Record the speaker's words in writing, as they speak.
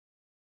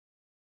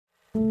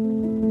Lawiny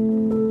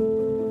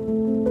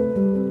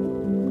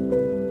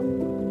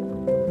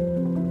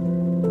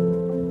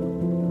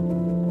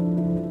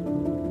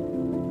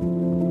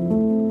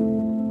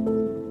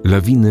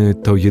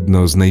to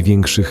jedno z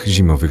największych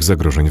zimowych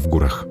zagrożeń w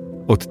górach.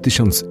 Od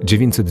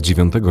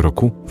 1909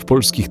 roku w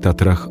polskich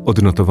Tatrach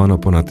odnotowano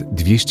ponad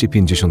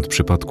 250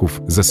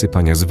 przypadków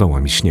zasypania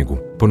zwałami śniegu.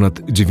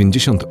 Ponad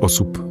 90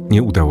 osób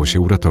nie udało się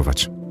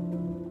uratować.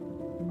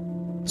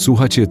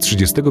 Słuchacie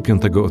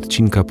 35.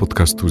 odcinka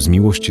podcastu Z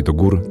miłości do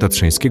gór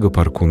Tatrzańskiego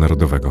Parku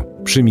Narodowego.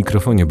 Przy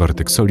mikrofonie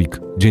Bartek Solik.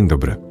 Dzień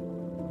dobry.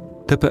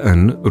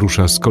 TPN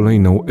rusza z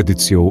kolejną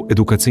edycją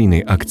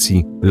edukacyjnej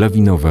akcji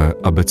Lawinowe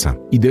ABC.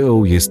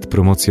 Ideą jest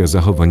promocja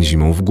zachowań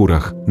zimą w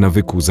górach,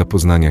 nawyku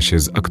zapoznania się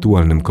z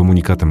aktualnym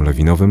komunikatem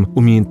lawinowym,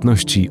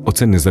 umiejętności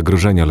oceny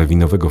zagrożenia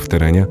lawinowego w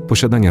terenie,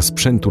 posiadania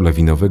sprzętu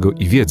lawinowego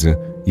i wiedzy,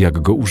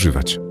 jak go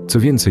używać. Co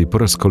więcej, po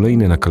raz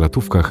kolejny na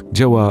Kalatówkach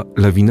działa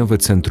Lawinowe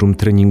Centrum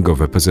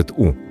Treningowe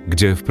PZU,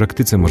 gdzie w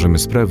praktyce możemy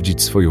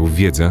sprawdzić swoją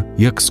wiedzę,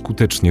 jak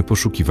skutecznie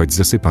poszukiwać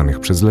zasypanych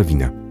przez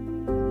lawinę.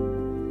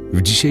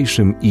 W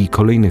dzisiejszym i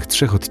kolejnych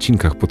 3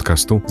 odcinkach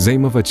podcastu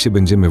zajmować się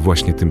będziemy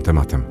właśnie tym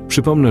tematem.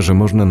 Przypomnę, że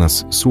można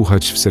nas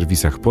słuchać w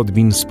serwisach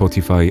Podbean,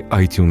 Spotify,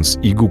 iTunes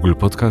i Google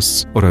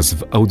Podcasts oraz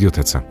w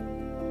Audiotece.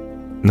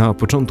 Na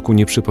początku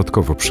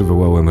nieprzypadkowo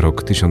przywołałem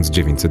rok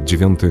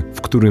 1909,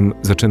 w którym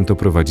zaczęto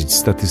prowadzić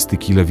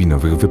statystyki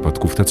lawinowych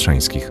wypadków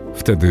tatrzańskich.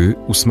 Wtedy,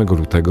 8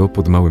 lutego,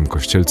 pod Małym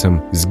Kościelcem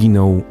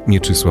zginął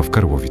Mieczysław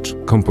Karłowicz,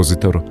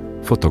 kompozytor,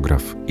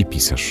 fotograf i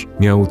pisarz.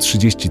 Miał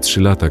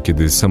 33 lata,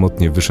 kiedy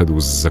samotnie wyszedł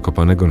z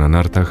Zakopanego na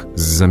nartach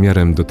z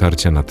zamiarem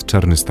dotarcia nad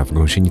Czarny Staw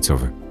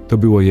Gąsienicowy. To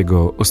była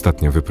jego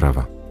ostatnia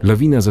wyprawa.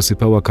 Lawina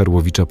zasypała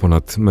Karłowicza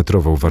ponad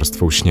metrową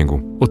warstwą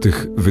śniegu. O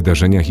tych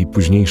wydarzeniach i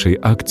późniejszej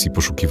akcji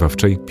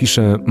poszukiwawczej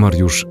pisze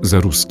Mariusz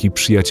Zaruski,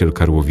 przyjaciel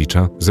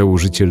Karłowicza,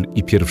 założyciel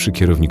i pierwszy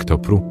kierownik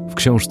Topru, w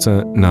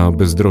książce Na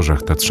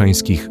bezdrożach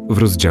tatrzańskich w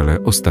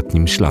rozdziale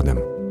Ostatnim śladem.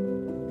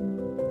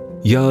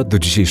 Ja do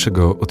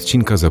dzisiejszego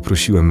odcinka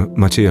zaprosiłem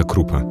Macieja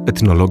Krupę,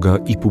 etnologa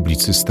i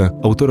publicystę,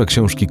 autora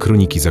książki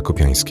Kroniki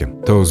Zakopiańskie.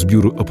 To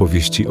zbiór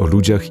opowieści o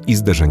ludziach i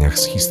zdarzeniach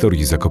z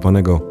historii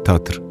Zakopanego,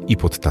 Tatr i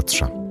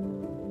Podtatrza.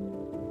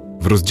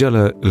 W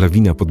rozdziale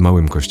Lawina pod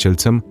Małym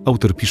Kościelcem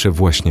autor pisze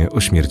właśnie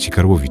o śmierci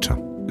Karłowicza.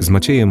 Z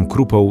Maciejem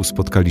Krupą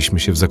spotkaliśmy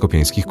się w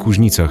zakopiańskich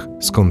Kuźnicach,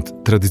 skąd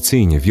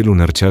tradycyjnie wielu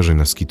narciarzy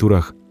na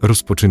skiturach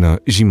rozpoczyna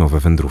zimowe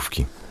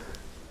wędrówki.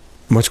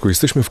 Maćku,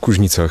 jesteśmy w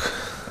Kuźnicach.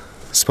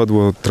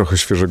 Spadło trochę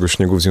świeżego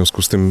śniegu, w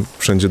związku z tym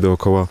wszędzie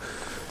dookoła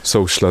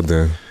są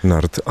ślady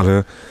nart,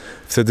 ale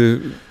wtedy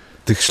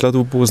tych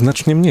śladów było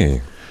znacznie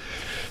mniej.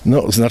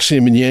 No,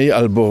 znacznie mniej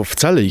albo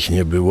wcale ich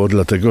nie było,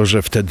 dlatego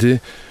że wtedy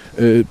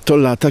to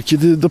lata,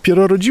 kiedy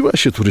dopiero rodziła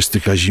się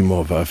turystyka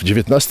zimowa. W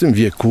XIX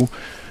wieku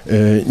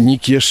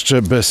nikt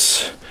jeszcze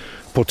bez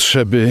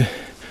potrzeby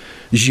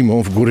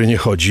zimą w góry nie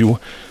chodził,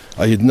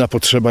 a jedyna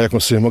potrzeba, jaką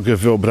sobie mogę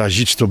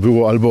wyobrazić, to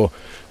było albo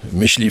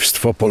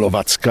myśliwstwo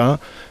polowacka,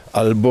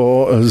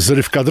 albo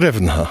zrywka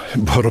drewna,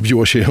 bo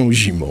robiło się ją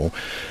zimą.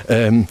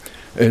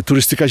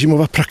 Turystyka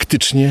zimowa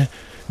praktycznie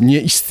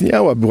nie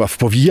istniała, była w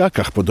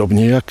powijakach,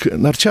 podobnie jak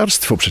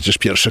narciarstwo. Przecież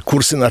pierwsze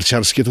kursy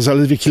narciarskie to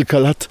zaledwie kilka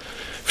lat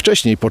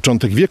wcześniej,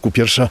 początek wieku.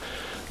 Pierwsza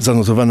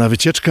zanotowana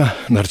wycieczka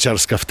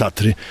narciarska w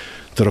Tatry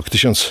to rok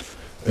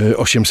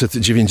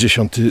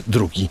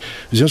 1892.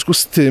 W związku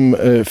z tym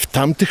w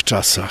tamtych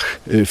czasach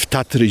w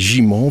Tatry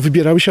zimą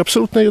wybierały się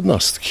absolutne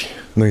jednostki.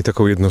 No i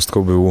taką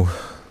jednostką był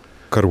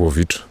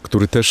Karłowicz,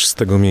 który też z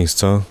tego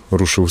miejsca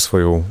ruszył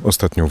swoją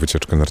ostatnią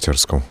wycieczkę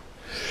narciarską.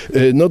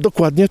 No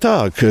dokładnie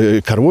tak.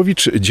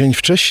 Karłowicz dzień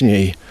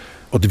wcześniej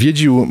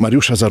odwiedził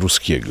Mariusza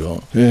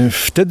Zaruskiego.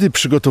 Wtedy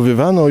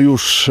przygotowywano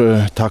już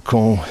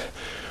taką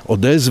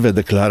odezwę,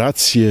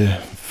 deklarację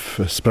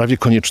w sprawie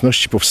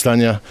konieczności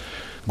powstania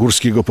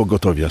Górskiego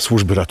Pogotowia,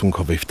 służby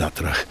ratunkowej w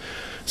Tatrach.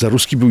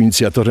 Zaruski był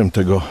inicjatorem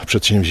tego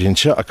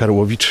przedsięwzięcia, a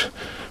Karłowicz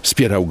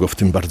wspierał go w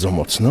tym bardzo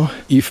mocno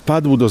i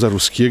wpadł do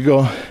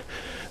Zaruskiego,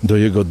 do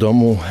jego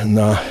domu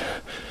na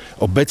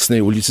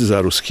obecnej ulicy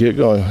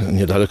Zaruskiego,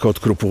 niedaleko od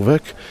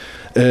Krupówek,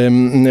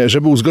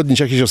 żeby uzgodnić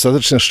jakieś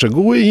ostateczne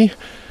szczegóły i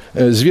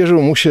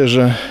zwierzył mu się,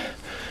 że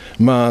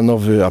ma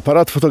nowy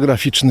aparat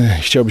fotograficzny,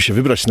 chciałby się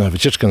wybrać na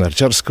wycieczkę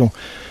narciarską.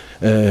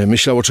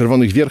 Myślał o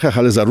Czerwonych Wierchach,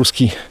 ale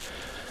Zaruski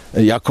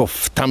jako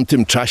w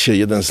tamtym czasie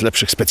jeden z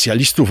lepszych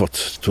specjalistów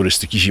od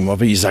turystyki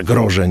zimowej i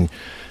zagrożeń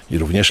i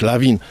również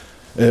lawin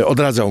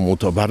odradzał mu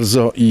to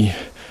bardzo i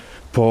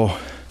po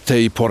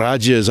tej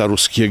poradzie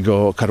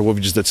Zaruskiego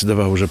Karłowicz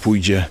zdecydował, że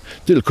pójdzie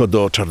tylko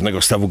do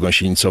Czarnego Stawu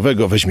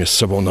Gąsienicowego, weźmie z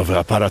sobą nowy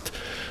aparat,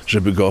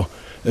 żeby go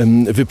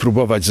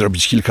wypróbować,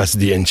 zrobić kilka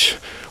zdjęć.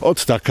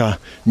 Od taka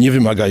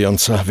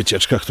niewymagająca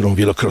wycieczka, którą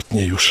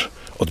wielokrotnie już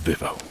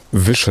odbywał.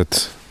 Wyszedł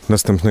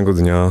następnego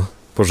dnia,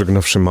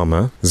 pożegnawszy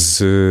mamę,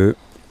 z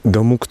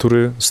domu,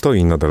 który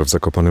stoi nadal w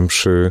Zakopanem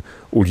przy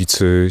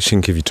ulicy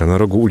Sienkiewicza, na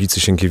rogu ulicy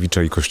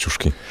Sienkiewicza i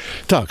Kościuszki.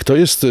 Tak, to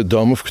jest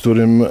dom, w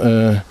którym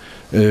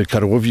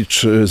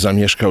Karłowicz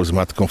zamieszkał z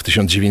matką w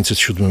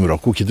 1907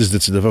 roku, kiedy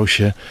zdecydował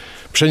się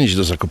przenieść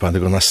do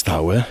Zakopanego na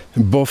stałe,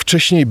 bo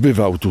wcześniej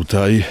bywał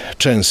tutaj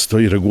często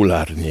i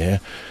regularnie.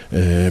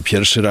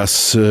 Pierwszy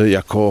raz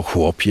jako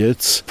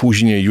chłopiec,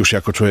 później już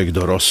jako człowiek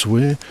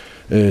dorosły.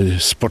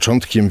 Z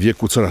początkiem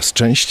wieku coraz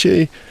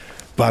częściej.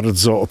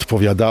 Bardzo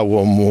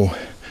odpowiadało mu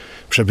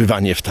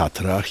przebywanie w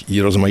Tatrach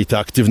i rozmaite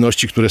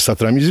aktywności, które z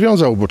Tatrami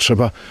związał, bo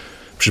trzeba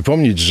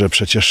przypomnieć, że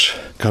przecież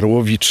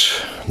Karłowicz,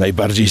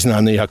 najbardziej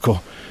znany jako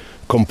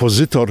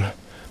kompozytor,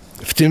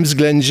 w tym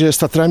względzie z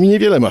Tatrami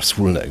niewiele ma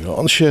wspólnego.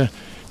 On się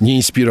nie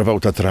inspirował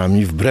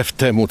Tatrami, wbrew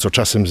temu, co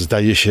czasem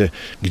zdaje się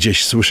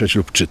gdzieś słyszeć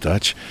lub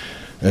czytać.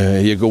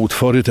 Jego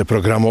utwory, te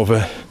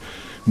programowe,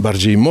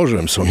 bardziej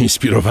morzem są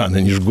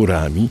inspirowane niż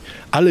górami,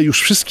 ale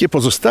już wszystkie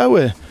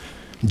pozostałe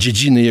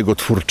dziedziny jego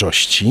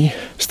twórczości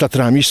z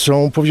Tatrami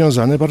są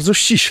powiązane bardzo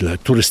ściśle.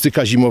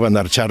 Turystyka zimowa,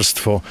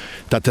 narciarstwo,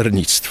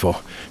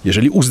 taternictwo.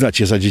 Jeżeli uznać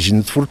je za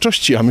dziedziny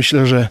twórczości, a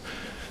myślę, że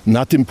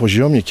na tym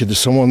poziomie, kiedy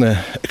są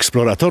one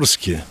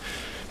eksploratorskie,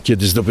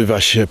 kiedy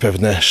zdobywa się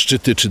pewne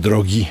szczyty czy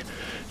drogi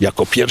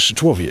jako pierwszy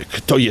człowiek,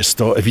 to jest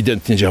to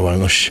ewidentnie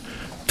działalność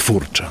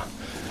twórcza.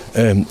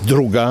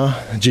 Druga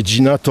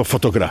dziedzina to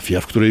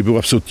fotografia, w której był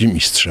absolutnie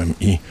mistrzem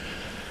i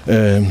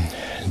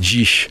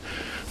dziś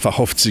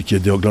fachowcy,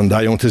 kiedy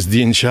oglądają te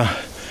zdjęcia,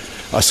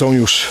 a są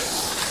już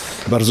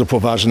bardzo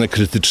poważne,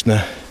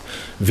 krytyczne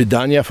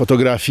wydania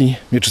fotografii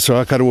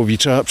Mieczysława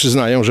Karłowicza,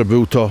 przyznają, że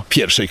był to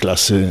pierwszej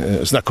klasy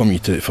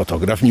znakomity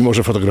fotograf, mimo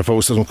że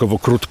fotografował stosunkowo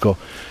krótko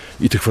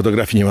i tych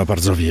fotografii nie ma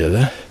bardzo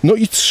wiele. No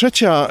i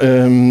trzecia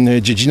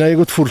dziedzina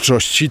jego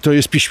twórczości to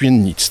jest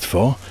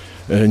piśmiennictwo.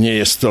 Nie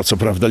jest to, co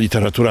prawda,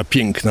 literatura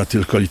piękna,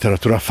 tylko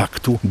literatura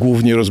faktu.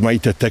 Głównie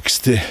rozmaite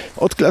teksty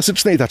od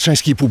klasycznej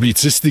tatrzańskiej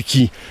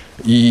publicystyki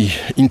i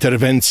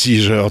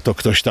interwencji, że oto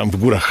ktoś tam w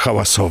górach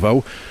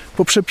hałasował,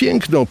 po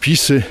przepiękne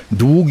opisy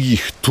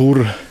długich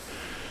tur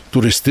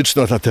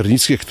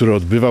turystyczno-taternickie, które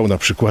odbywał na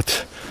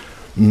przykład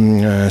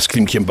z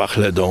Klimkiem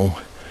Bachledą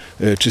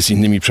czy z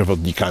innymi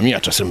przewodnikami,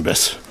 a czasem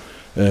bez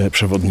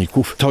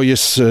przewodników. To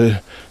jest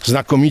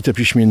znakomite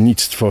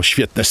piśmiennictwo,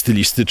 świetne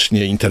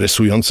stylistycznie,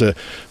 interesujące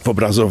w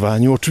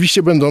obrazowaniu,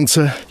 oczywiście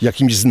będące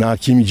jakimś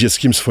znakiem i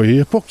dzieckiem swojej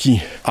epoki,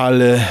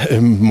 ale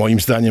moim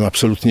zdaniem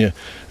absolutnie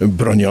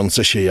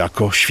broniące się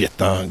jako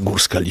świetna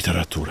górska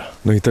literatura.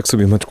 No i tak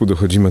sobie, Maćku,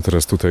 dochodzimy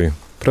teraz tutaj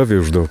prawie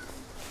już do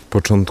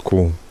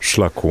początku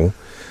szlaku.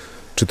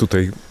 Czy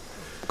tutaj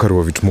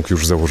Karłowicz mógł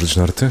już założyć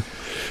narty?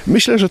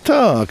 Myślę, że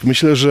tak.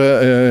 Myślę,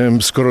 że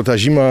skoro ta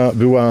zima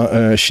była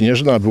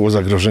śnieżna, było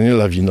zagrożenie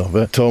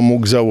lawinowe, to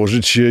mógł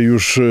założyć je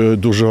już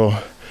dużo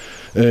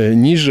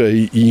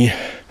niżej i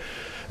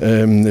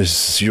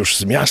już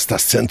z miasta,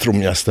 z centrum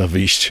miasta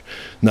wyjść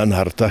na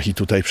nartach. I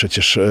tutaj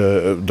przecież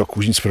do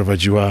Kuźnic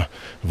prowadziła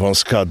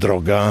wąska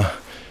droga.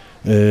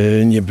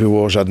 Nie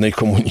było żadnej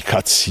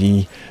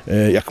komunikacji.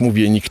 Jak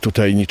mówię, nikt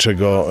tutaj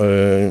niczego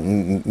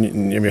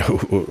nie miał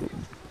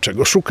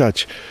czego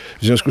szukać.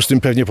 W związku z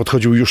tym pewnie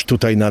podchodził już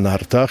tutaj na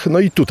nartach. No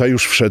i tutaj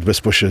już wszedł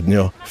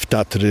bezpośrednio w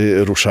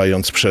Tatry,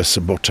 ruszając przez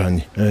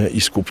Boczań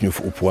i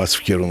Skupniów Upłaz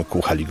w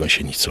kierunku Hali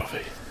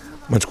Gąsienicowej.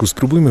 Maćku,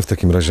 spróbujmy w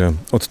takim razie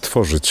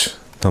odtworzyć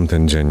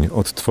tamten dzień,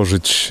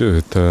 odtworzyć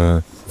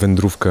tę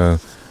wędrówkę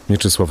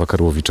Mieczysława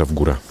Karłowicza w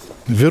górę.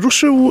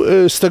 Wyruszył,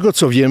 z tego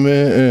co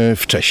wiemy,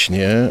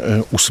 wcześnie,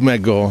 8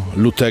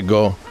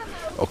 lutego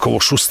około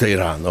 6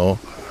 rano.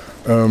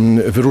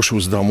 Wyruszył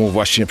z domu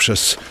właśnie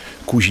przez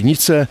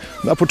Kuźnicę.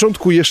 Na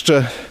początku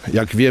jeszcze,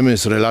 jak wiemy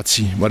z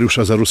relacji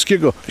Mariusza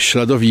Zaruskiego,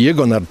 śladowi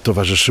jego nart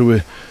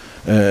towarzyszyły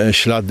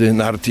ślady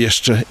nart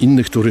jeszcze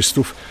innych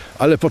turystów,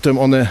 ale potem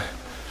one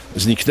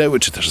zniknęły,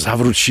 czy też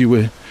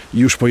zawróciły i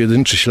już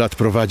pojedynczy ślad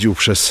prowadził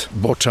przez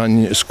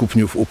Boczań,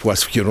 Skupniów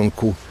Upłaz w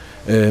kierunku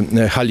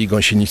Hali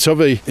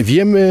Gąsienicowej.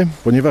 Wiemy,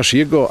 ponieważ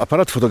jego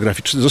aparat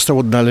fotograficzny został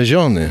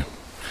odnaleziony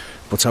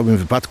po całym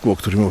wypadku, o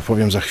którym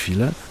opowiem za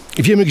chwilę.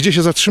 Wiemy, gdzie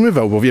się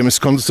zatrzymywał, bo wiemy,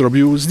 skąd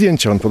robił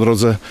zdjęcia. On po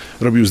drodze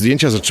robił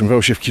zdjęcia,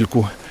 zatrzymywał się w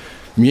kilku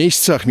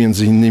miejscach,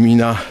 między innymi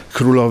na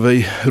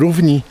Królowej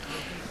Równi,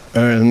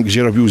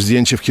 gdzie robił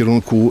zdjęcie w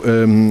kierunku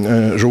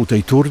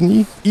Żółtej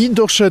Turni i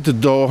doszedł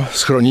do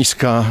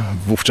schroniska,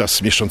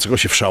 wówczas mieszczącego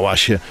się w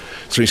Szałasie,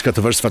 schroniska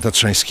Towarzystwa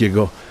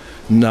Tatrzańskiego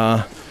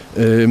na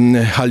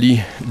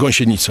Hali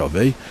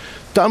Gąsienicowej.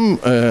 Tam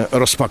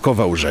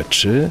rozpakował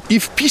rzeczy i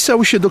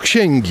wpisał się do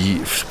księgi.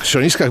 W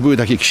schroniskach były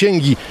takie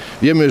księgi.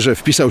 Wiemy, że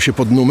wpisał się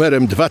pod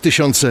numerem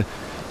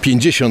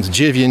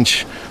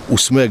 2059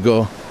 8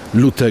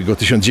 lutego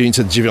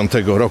 1909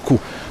 roku,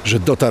 że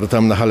dotarł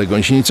tam na Halę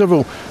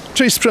Gąsienicową.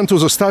 Część sprzętu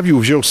zostawił,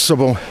 wziął z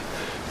sobą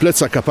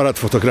plecak, aparat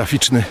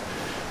fotograficzny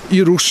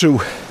i ruszył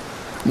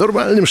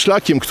normalnym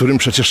szlakiem, którym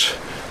przecież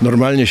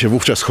normalnie się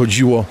wówczas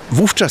chodziło.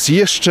 Wówczas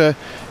jeszcze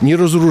nie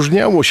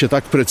rozróżniało się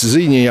tak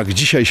precyzyjnie, jak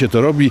dzisiaj się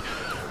to robi,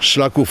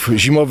 szlaków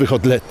zimowych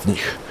od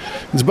letnich.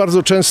 Więc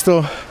bardzo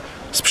często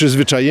z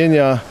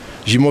przyzwyczajenia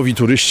zimowi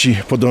turyści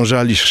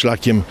podążali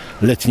szlakiem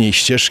letniej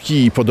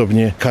ścieżki i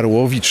podobnie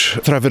Karłowicz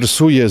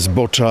trawersuje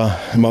zbocza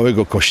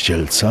Małego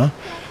Kościelca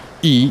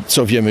i,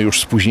 co wiemy już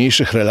z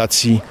późniejszych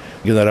relacji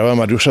generała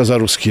Mariusza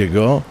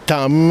Zaruskiego,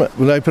 tam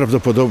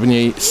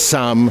najprawdopodobniej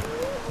sam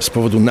z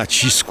powodu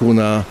nacisku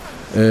na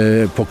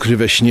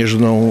pokrywę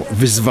śnieżną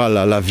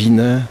wyzwala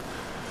lawinę.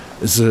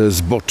 Z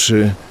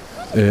zboczy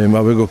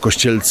małego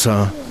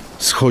kościelca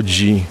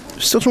schodzi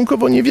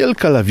stosunkowo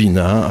niewielka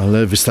lawina,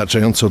 ale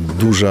wystarczająco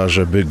duża,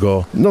 żeby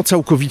go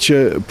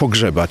całkowicie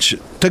pogrzebać.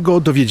 Tego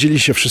dowiedzieli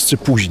się wszyscy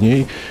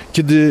później,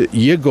 kiedy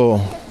jego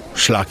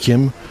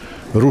szlakiem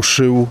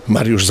ruszył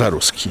Mariusz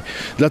Zaruski.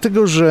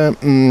 Dlatego, że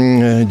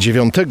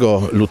 9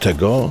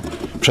 lutego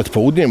przed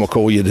południem,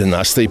 około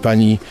 11,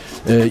 pani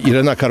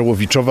Irena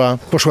Karłowiczowa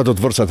poszła do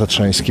dworca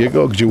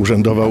tatrzańskiego, gdzie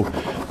urzędował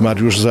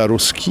Mariusz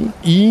Zaruski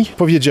i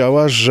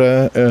powiedziała,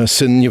 że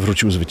syn nie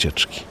wrócił z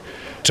wycieczki.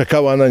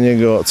 Czekała na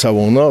niego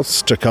całą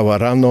noc, czekała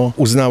rano,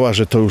 uznała,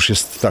 że to już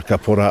jest taka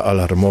pora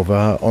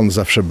alarmowa. On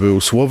zawsze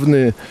był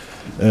słowny,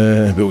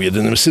 był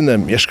jedynym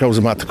synem, mieszkał z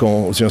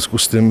matką, w związku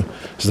z tym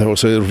zdawał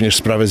sobie również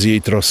sprawę z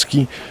jej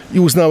troski i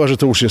uznała, że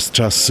to już jest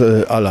czas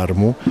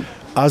alarmu.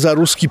 A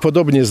Zaruski,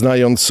 podobnie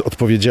znając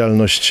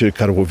odpowiedzialność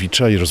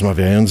Karłowicza i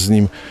rozmawiając z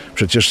nim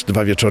przecież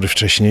 2 wieczory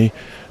wcześniej,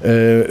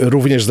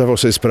 również zdawał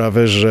sobie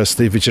sprawę, że z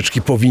tej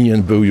wycieczki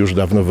powinien był już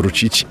dawno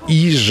wrócić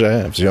i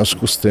że w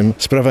związku z tym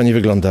sprawa nie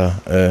wygląda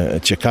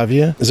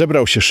ciekawie.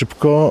 Zebrał się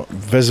szybko,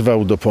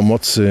 wezwał do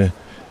pomocy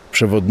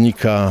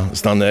przewodnika,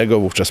 znanego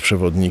wówczas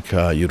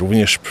przewodnika i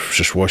również w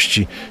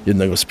przyszłości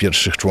jednego z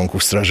pierwszych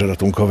członków Straży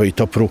Ratunkowej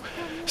TOPR-u,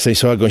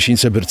 Stanisława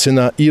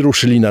Gąsienicę-Byrcyna, i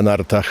ruszyli na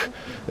nartach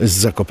z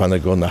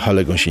Zakopanego na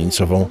halę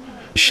gąsienicową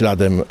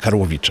śladem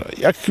Karłowicza.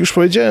 Jak już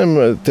powiedziałem,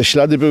 te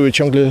ślady były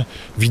ciągle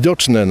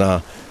widoczne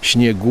na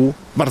śniegu.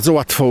 Bardzo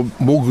łatwo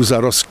mógł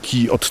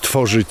Zaruski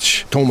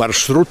odtworzyć tą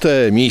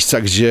marszrutę,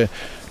 miejsca, gdzie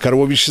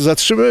Karłowicz się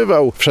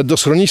zatrzymywał. Wszedł do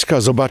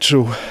schroniska,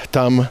 zobaczył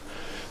tam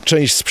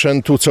część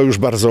sprzętu, co już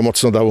bardzo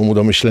mocno dało mu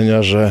do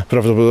myślenia, że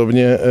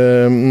prawdopodobnie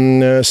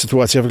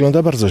sytuacja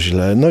wygląda bardzo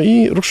źle. No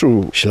i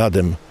ruszył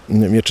śladem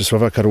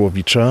Mieczysława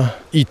Karłowicza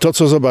i to,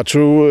 co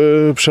zobaczył,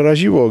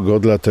 przeraziło go,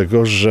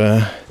 dlatego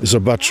że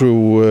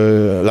zobaczył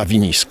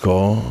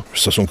lawinisko,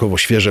 stosunkowo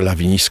świeże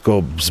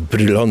lawinisko,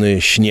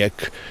 zbrylony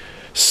śnieg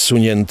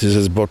zsunięty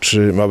ze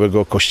zboczy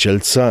małego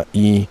kościelca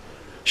i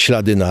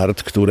ślady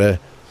nart, które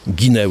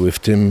ginęły w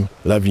tym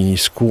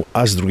lawinisku,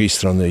 a z drugiej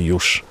strony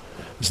już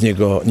z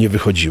niego nie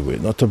wychodziły.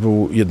 To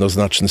był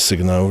jednoznaczny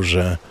sygnał,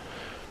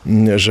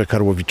 że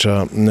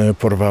Karłowicza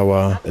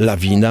porwała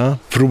lawina.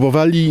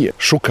 Próbowali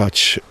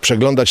szukać,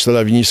 przeglądać to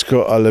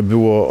lawinisko, ale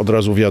było od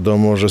razu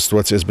wiadomo, że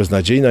sytuacja jest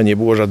beznadziejna. Nie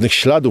było żadnych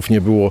śladów,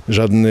 nie było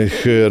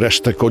żadnych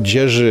resztek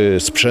odzieży,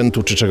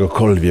 sprzętu czy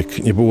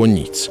czegokolwiek. Nie było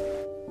nic.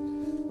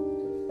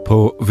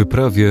 Po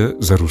wyprawie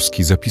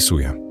Zaruski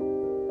zapisuje.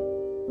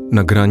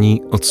 Na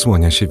grani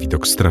odsłania się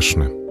widok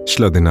straszny.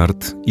 Ślady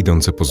nart,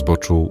 idące po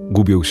zboczu,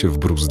 gubią się w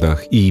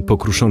bruzdach i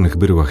pokruszonych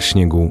bryłach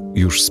śniegu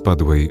już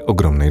spadłej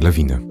ogromnej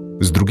lawiny.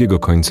 Z drugiego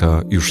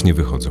końca już nie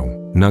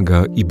wychodzą.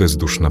 Naga i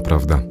bezduszna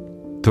prawda.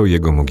 To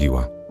jego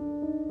mogiła.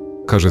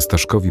 Każe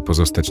Staszkowi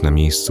pozostać na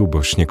miejscu,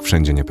 bo śnieg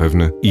wszędzie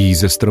niepewny i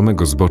ze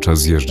stromego zbocza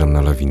zjeżdżam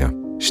na lawinę.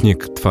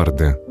 Śnieg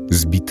twardy,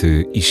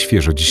 zbity i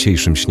świeżo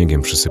dzisiejszym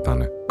śniegiem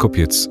przysypany.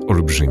 Kopiec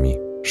olbrzymi,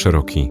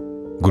 szeroki,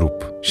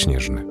 grób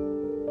śnieżny.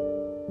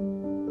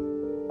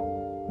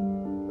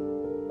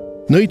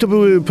 No i to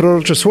były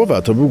prorocze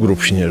słowa, to był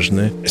grób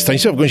śnieżny.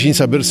 Stanisław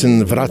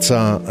Gąsienica-Byrcyn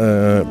wraca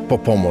po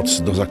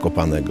pomoc do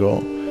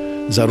Zakopanego.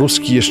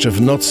 Zaruski jeszcze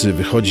w nocy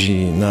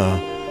wychodzi na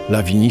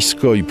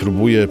lawinisko i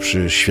próbuje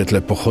przy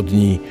świetle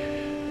pochodni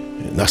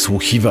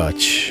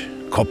nasłuchiwać,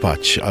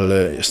 kopać,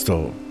 ale jest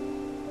to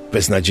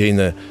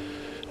beznadziejne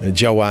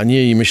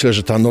działanie i myślę,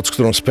 że ta noc,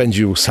 którą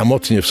spędził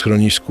samotnie w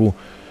schronisku,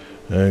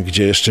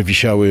 gdzie jeszcze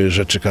wisiały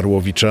rzeczy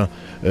Karłowicza,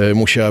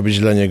 musiała być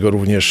dla niego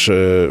również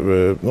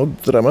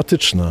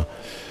dramatyczna.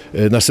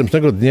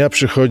 Następnego dnia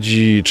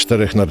przychodzi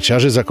 4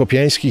 narciarzy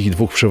zakopiańskich i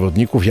 2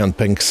 przewodników, Jan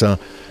Pęksa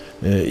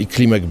i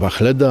Klimek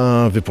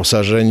Bachleda,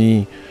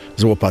 wyposażeni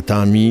z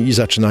łopatami i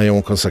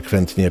zaczynają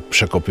konsekwentnie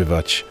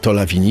przekopywać to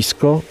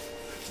lawinisko.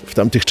 W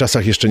tamtych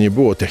czasach jeszcze nie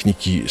było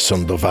techniki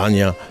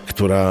sondowania,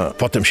 która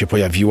potem się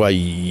pojawiła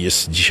i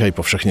jest dzisiaj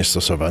powszechnie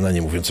stosowana,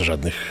 nie mówiąc o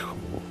żadnych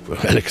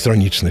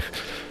elektronicznych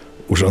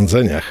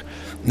urządzeniach.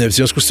 W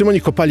związku z tym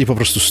oni kopali po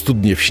prostu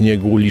studnie w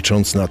śniegu,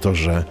 licząc na to,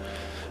 że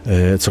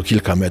co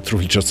kilka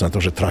metrów, licząc na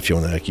to, że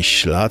trafią na jakiś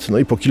ślad. No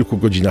i po kilku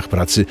godzinach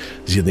pracy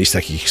z jednej z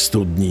takich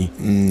studni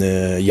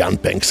Jan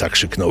Pęksa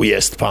krzyknął: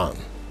 "Jest pan!"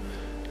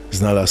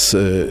 Znalazł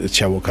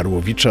ciało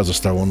Karłowicza,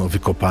 zostało ono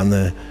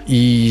wykopane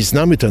i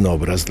znamy ten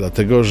obraz,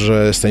 dlatego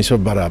że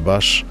Stanisław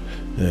Barabasz,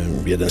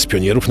 jeden z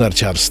pionierów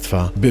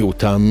narciarstwa, był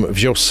tam,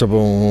 wziął z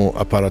sobą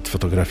aparat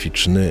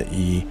fotograficzny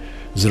i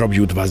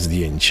zrobił 2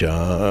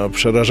 zdjęcia.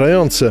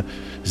 Przerażające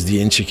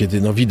zdjęcie,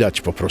 kiedy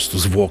widać po prostu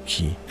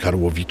zwłoki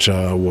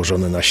Karłowicza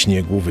ułożone na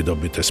śniegu,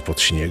 wydobyte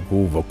spod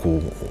śniegu,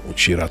 wokół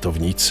ci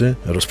ratownicy,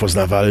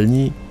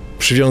 rozpoznawalni.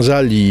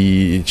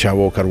 Przywiązali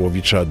ciało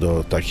Karłowicza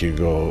do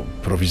takiego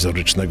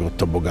prowizorycznego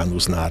toboganu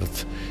z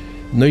nart,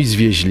 no i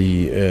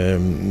zwieźli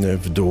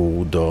w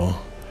dół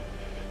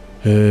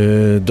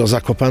do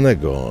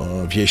Zakopanego.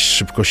 Wieść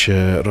szybko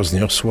się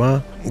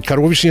rozniosła.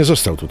 Karłowicz nie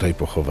został tutaj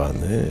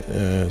pochowany.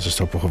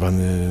 Został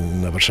pochowany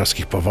na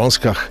warszawskich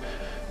Powązkach,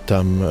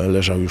 Tam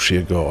leżał już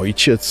jego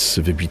ojciec,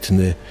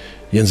 wybitny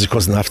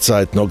językoznawca,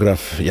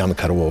 etnograf Jan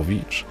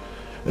Karłowicz.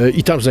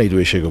 I tam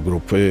znajduje się jego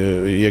grób.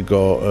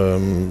 Jego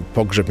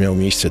pogrzeb miał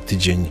miejsce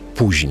tydzień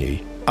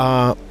później.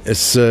 A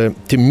z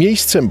tym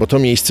miejscem, bo to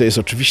miejsce jest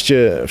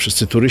oczywiście,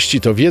 wszyscy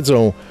turyści to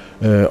wiedzą,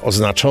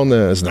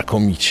 oznaczone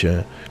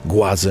znakomicie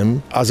głazem.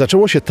 A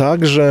zaczęło się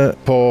tak, że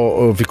po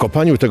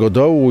wykopaniu tego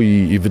dołu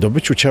i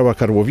wydobyciu ciała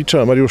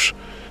Karłowicza Mariusz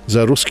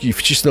Zaruski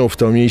wcisnął w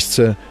to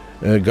miejsce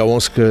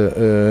gałązkę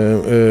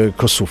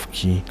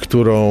kosówki,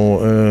 którą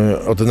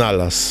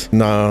odnalazł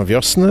na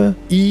wiosnę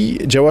i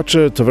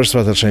działacze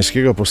Towarzystwa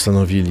Tatrzańskiego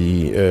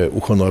postanowili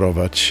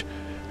uhonorować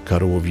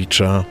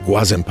Karłowicza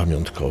głazem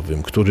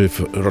pamiątkowym, który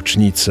w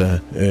rocznicę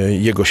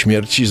jego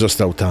śmierci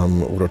został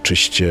tam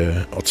uroczyście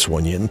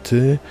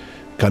odsłonięty.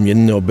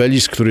 Kamienny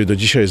obelisk, który do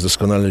dzisiaj jest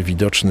doskonale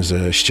widoczny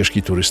ze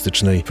ścieżki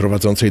turystycznej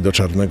prowadzącej do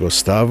Czarnego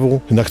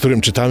Stawu, na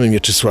którym czytamy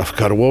Mieczysław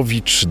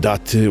Karłowicz,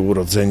 daty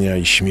urodzenia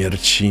i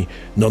śmierci,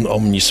 non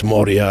omnis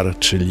moriar,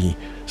 czyli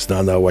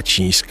znana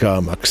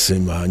łacińska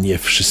maksyma nie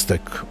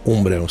wszystek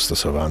umrę,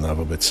 stosowana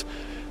wobec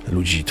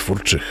ludzi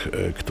twórczych,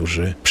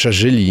 którzy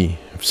przeżyli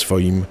w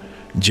swoim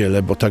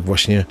dziele, bo tak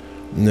właśnie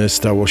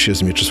stało się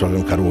z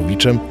Mieczysławem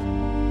Karłowiczem.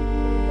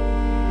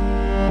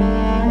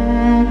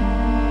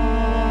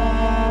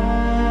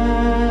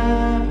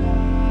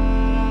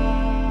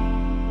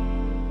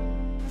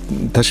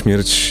 Ta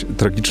śmierć,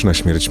 tragiczna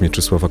śmierć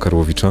Mieczysława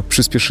Karłowicza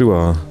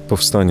przyspieszyła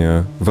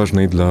powstanie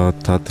ważnej dla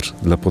Tatr,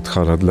 dla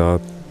Podhala, dla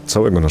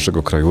całego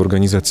naszego kraju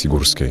organizacji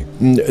górskiej.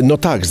 No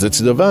tak,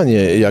 zdecydowanie.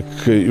 Jak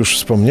już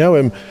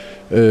wspomniałem,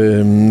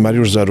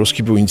 Mariusz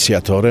Zaruski był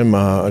inicjatorem,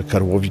 a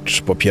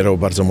Karłowicz popierał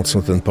bardzo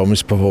mocno ten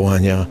pomysł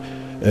powołania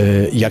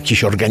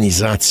jakiejś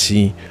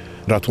organizacji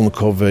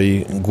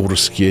ratunkowej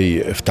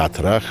górskiej w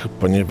Tatrach,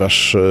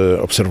 ponieważ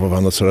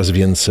obserwowano coraz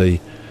więcej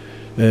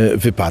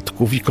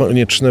wypadków i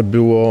konieczne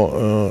było,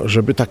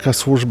 żeby taka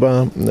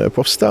służba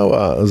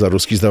powstała.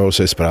 Zaruski zdawał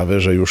sobie sprawę,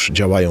 że już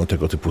działają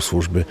tego typu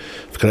służby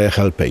w krajach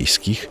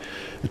alpejskich.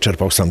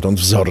 Czerpał stamtąd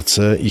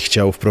wzorce i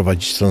chciał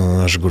wprowadzić to na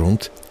nasz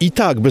grunt. I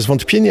tak, bez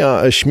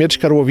wątpienia śmierć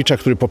Karłowicza,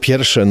 który po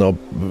pierwsze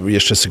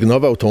jeszcze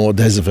sygnował tą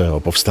odezwę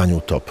o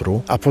powstaniu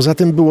Topru, a poza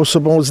tym był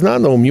osobą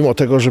znaną, mimo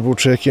tego, że był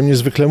człowiekiem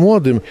niezwykle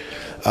młodym,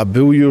 a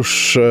był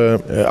już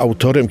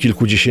autorem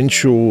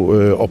kilkudziesięciu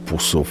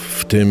opusów,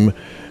 w tym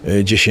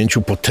 10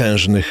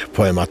 potężnych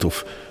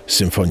poematów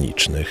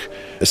symfonicznych,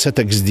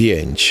 setek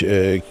zdjęć,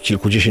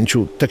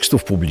 kilkudziesięciu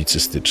tekstów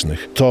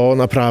publicystycznych. To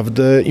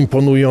naprawdę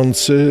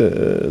imponujący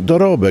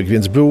dorobek,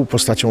 więc był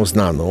postacią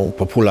znaną,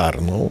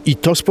 popularną i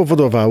to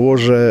spowodowało,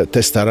 że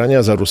te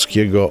starania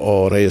Zaruskiego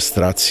o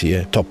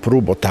rejestrację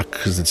Topru, bo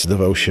tak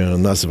zdecydował się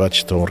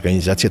nazwać tą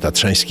organizację,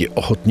 Tatrzańskie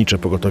Ochotnicze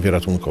Pogotowie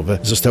Ratunkowe,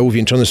 zostały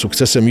uwieńczone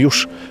sukcesem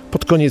już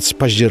pod koniec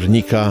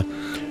października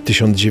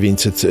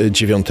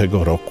 1909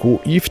 roku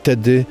i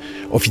wtedy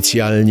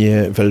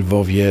oficjalnie w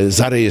Lwowie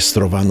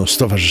zarejestrowano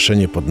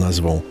stowarzyszenie pod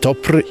nazwą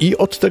Topr i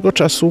od tego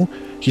czasu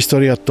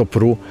historia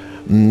Topru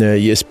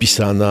jest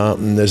pisana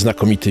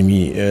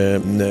znakomitymi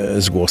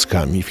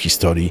zgłoskami w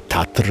historii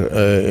Tatr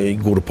i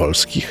gór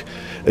polskich.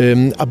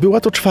 A była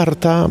to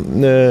czwarta,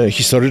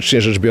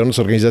 historycznie rzecz biorąc,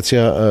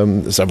 organizacja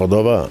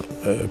zawodowa,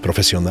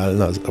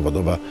 profesjonalna,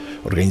 zawodowa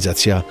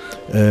organizacja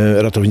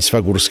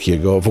ratownictwa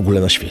górskiego w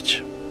ogóle na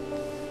świecie.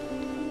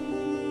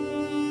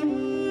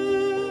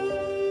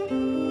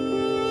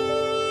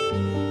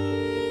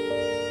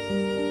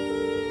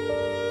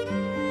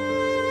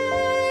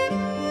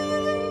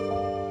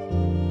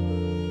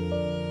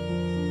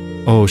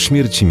 O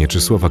śmierci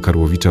Mieczysława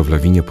Karłowicza w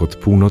lawinie pod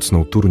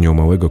północną turnią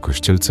Małego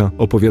Kościelca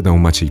opowiadał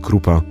Maciej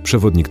Krupa,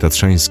 przewodnik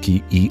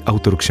tatrzański i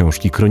autor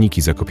książki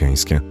Kroniki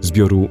Zakopiańskie,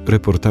 zbioru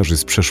reportaży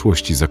z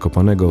przeszłości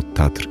Zakopanego,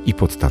 Tatr i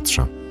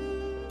Podtatrza.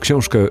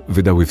 Książkę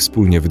wydały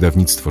wspólnie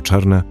Wydawnictwo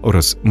Czarne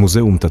oraz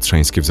Muzeum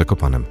Tatrzańskie w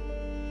Zakopanem.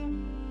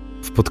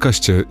 W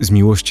podcaście Z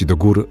miłości do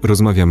gór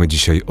rozmawiamy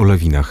dzisiaj o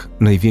lawinach,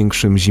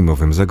 największym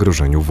zimowym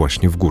zagrożeniu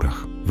właśnie w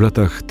górach. W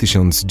latach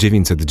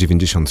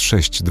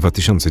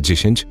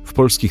 1996-2010 w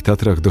polskich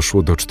Tatrach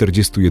doszło do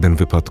 41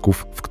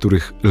 wypadków, w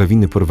których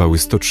lawiny porwały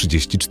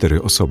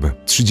 134 osoby.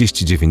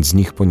 39 z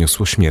nich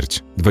poniosło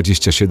śmierć,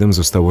 27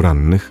 zostało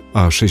rannych,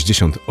 a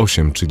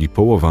 68, czyli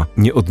połowa,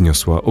 nie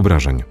odniosła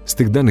obrażeń. Z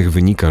tych danych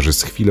wynika, że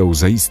z chwilą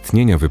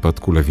zaistnienia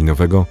wypadku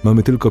lawinowego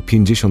mamy tylko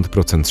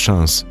 50%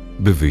 szans,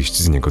 by wyjść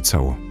z niego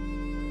cało.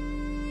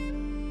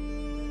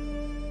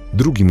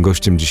 Drugim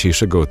gościem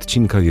dzisiejszego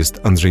odcinka jest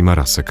Andrzej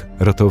Marasek,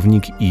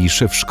 ratownik i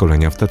szef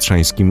szkolenia w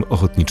Tatrzańskim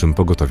Ochotniczym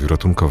Pogotowiu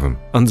Ratunkowym.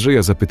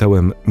 Andrzeja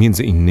zapytałem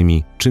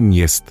m.in. czym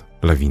jest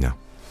lawina.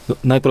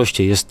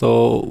 Najprościej jest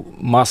to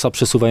masa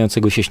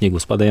przesuwającego się śniegu,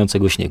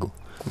 spadającego śniegu.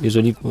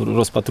 Jeżeli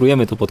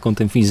rozpatrujemy to pod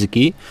kątem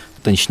fizyki,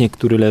 ten śnieg,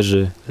 który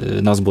leży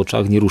na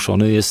zboczach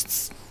nieruszony,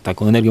 jest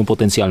taką energią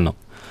potencjalną.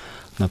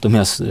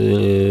 Natomiast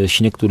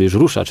śnieg, który już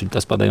rusza, czyli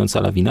ta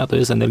spadająca lawina, to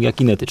jest energia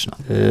kinetyczna.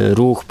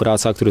 Ruch,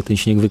 praca, który ten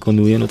śnieg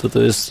wykonuje, no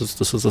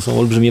to są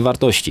olbrzymie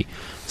wartości.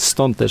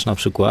 Stąd też na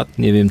przykład,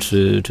 nie wiem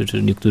czy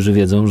niektórzy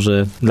wiedzą,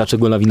 że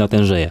dlaczego lawina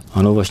tężeje.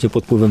 Ano właśnie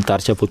pod wpływem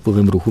tarcia, pod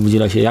wpływem ruchu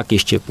wydziela się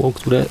jakieś ciepło,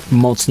 które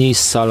mocniej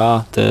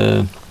ssala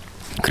te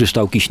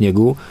kryształki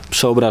śniegu,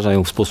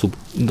 przeobrażają w sposób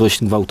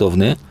dość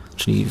gwałtowny,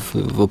 czyli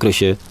w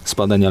okresie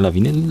spadania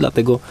lawiny.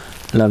 Dlatego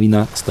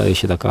lawina staje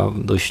się taka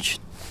dość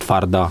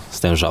twarda,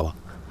 stężała.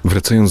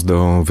 Wracając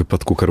do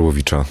wypadku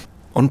Karłowicza,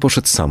 on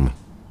poszedł sam.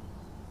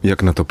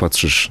 Jak na to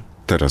patrzysz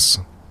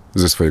teraz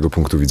ze swojego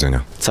punktu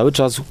widzenia? Cały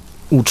czas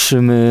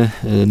uczymy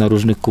na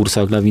różnych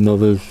kursach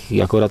lawinowych,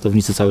 jako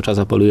ratownicy cały czas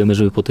apelujemy,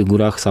 żeby po tych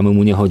górach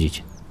samemu nie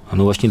chodzić.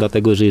 No właśnie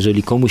dlatego, że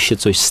jeżeli komuś się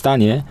coś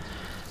stanie,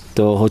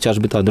 to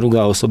chociażby ta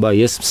druga osoba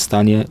jest w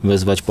stanie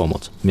wezwać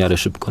pomoc w miarę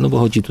szybko. No bo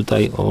chodzi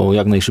tutaj o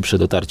jak najszybsze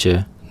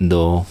dotarcie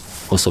do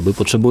osoby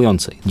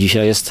potrzebującej.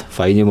 Dzisiaj jest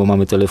fajnie, bo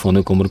mamy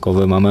telefony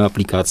komórkowe, mamy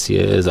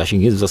aplikacje,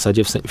 zasięg jest w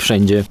zasadzie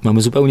wszędzie.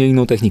 Mamy zupełnie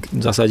inną technikę.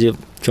 W zasadzie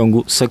w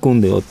ciągu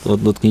sekundy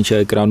od dotknięcia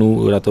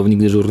ekranu ratownik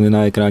dyżurny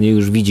na ekranie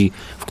już widzi,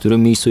 w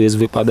którym miejscu jest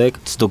wypadek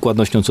z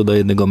dokładnością co do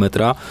 1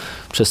 metra.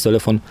 Przez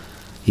telefon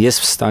jest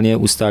w stanie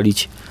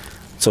ustalić,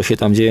 co się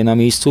tam dzieje na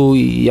miejscu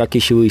i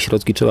jakie siły i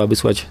środki trzeba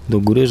wysłać do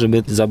góry,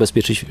 żeby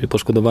zabezpieczyć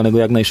poszkodowanego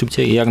jak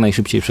najszybciej i jak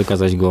najszybciej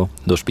przekazać go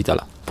do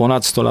szpitala.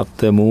 Ponad 100 lat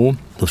temu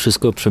to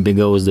wszystko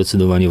przebiegało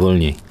zdecydowanie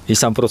wolniej. I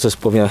sam proces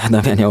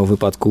powiadamiania o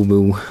wypadku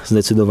był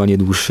zdecydowanie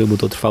dłuższy, bo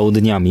to trwało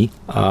dniami,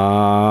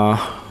 a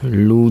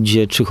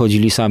ludzie czy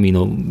chodzili sami.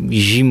 No,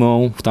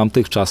 zimą w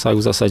tamtych czasach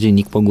w zasadzie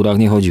nikt po górach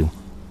nie chodził,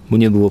 bo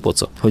nie było po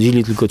co.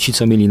 Chodzili tylko ci,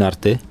 co mieli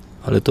narty,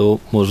 ale to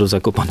może w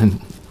Zakopanem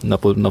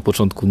na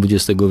początku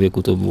XX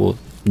wieku to było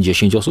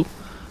 10 osób,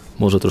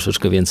 może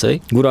troszeczkę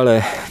więcej.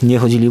 Górale nie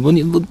chodzili, bo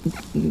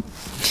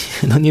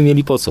nie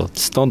mieli po co.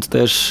 Stąd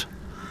też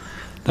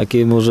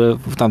takie może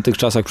w tamtych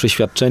czasach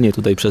przeświadczenie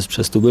tutaj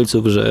przez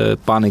tubylców, że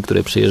pany,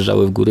 które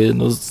przyjeżdżały w góry,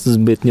 no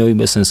zbytnio i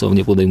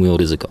bezsensownie podejmują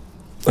ryzyko.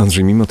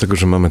 Andrzej, mimo tego,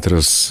 że mamy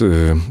teraz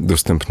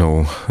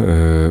dostępną,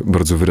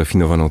 bardzo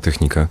wyrafinowaną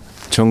technikę,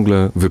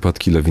 ciągle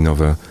wypadki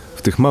lawinowe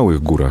w tych małych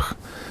górach,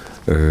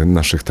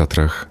 naszych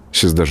Tatrach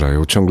się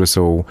zdarzają. Ciągle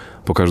są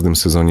po każdym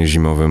sezonie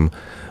zimowym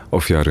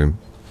ofiary,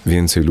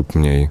 więcej lub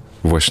mniej,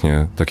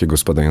 właśnie takiego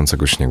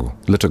spadającego śniegu.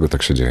 Dlaczego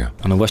tak się dzieje?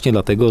 No właśnie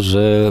dlatego,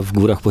 że w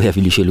górach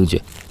pojawili się ludzie.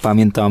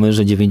 Pamiętamy,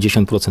 że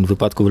 90%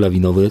 wypadków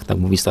lawinowych, tak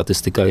mówi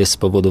statystyka, jest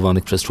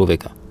spowodowanych przez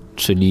człowieka.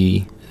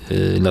 Czyli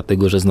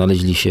dlatego, że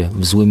znaleźli się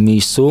w złym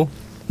miejscu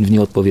w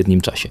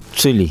nieodpowiednim czasie.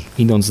 Czyli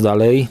idąc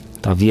dalej,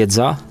 ta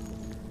wiedza,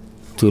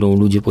 którą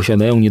ludzie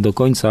posiadają, nie do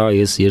końca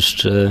jest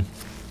jeszcze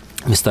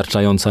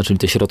wystarczająca, czyli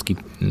te środki,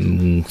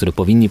 które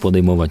powinni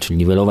podejmować, czyli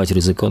niwelować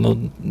ryzyko, no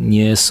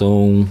nie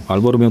są,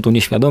 albo robią to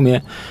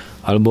nieświadomie,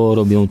 albo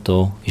robią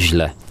to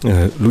źle.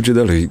 Ludzie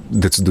dalej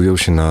decydują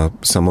się na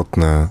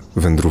samotne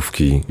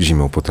wędrówki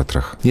zimą po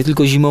Tatrach. Nie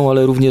tylko zimą,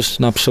 ale również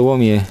na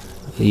przełomie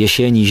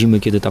jesieni, zimy,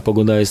 kiedy ta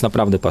pogoda jest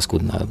naprawdę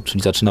paskudna.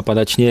 Czyli zaczyna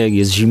padać śnieg,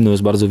 jest zimno,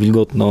 jest bardzo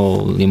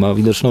wilgotno, nie ma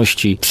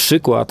widoczności.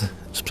 Przykład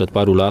sprzed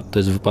paru lat to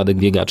jest wypadek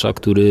biegacza,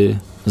 który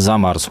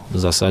zamarzł w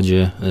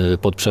zasadzie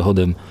pod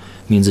przechodem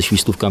między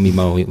Świstówkami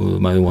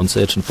Małej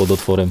Łące, czyli pod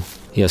otworem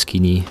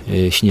jaskini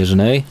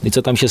śnieżnej. I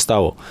co tam się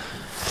stało?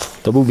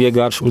 To był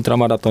biegacz,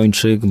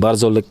 ultramaratończyk,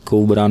 bardzo lekko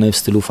ubrany w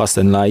stylu fast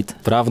and light.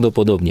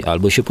 Prawdopodobnie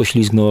albo się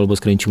poślizgnął, albo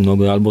skręcił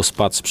nogę, albo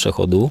spadł z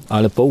przechodu,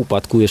 ale po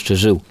upadku jeszcze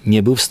żył.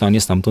 Nie był w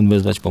stanie stamtąd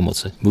wezwać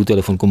pomocy. Był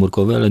telefon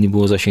komórkowy, ale nie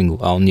było zasięgu,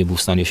 a on nie był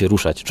w stanie się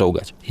ruszać,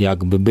 czołgać.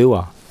 Jakby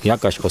była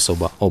jakaś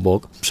osoba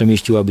obok,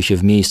 przemieściłaby się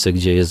w miejsce,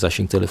 gdzie jest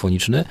zasięg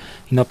telefoniczny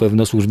i na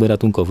pewno służby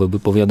ratunkowe by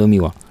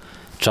powiadomiła.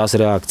 Czas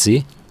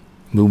reakcji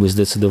byłby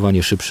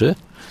zdecydowanie szybszy.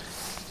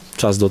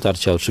 Czas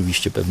dotarcia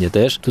oczywiście pewnie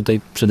też.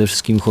 Tutaj przede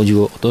wszystkim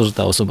chodziło o to, że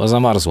ta osoba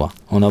zamarzła.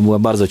 Ona była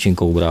bardzo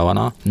cienko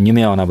ubrana, nie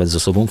miała nawet ze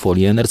sobą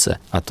folii NRC,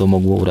 a to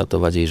mogło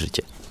uratować jej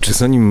życie. Czy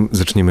zanim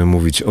zaczniemy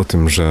mówić o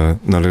tym, że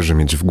należy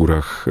mieć w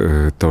górach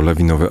to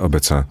lawinowe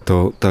ABC,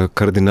 to ta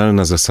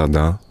kardynalna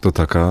zasada to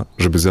taka,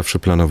 żeby zawsze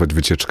planować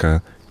wycieczkę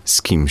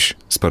z kimś,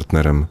 z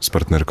partnerem, z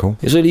partnerką?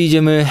 Jeżeli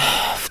idziemy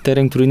w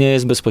teren, który nie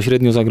jest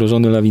bezpośrednio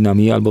zagrożony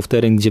lawinami, albo w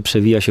teren, gdzie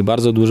przewija się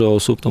bardzo dużo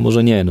osób, to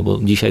może nie, no bo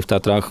dzisiaj w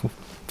Tatrach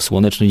w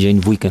słoneczny dzień,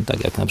 w weekend,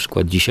 tak jak na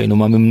przykład dzisiaj, no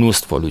mamy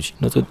mnóstwo ludzi.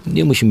 No to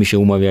nie musimy się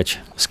umawiać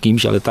z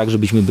kimś, ale tak,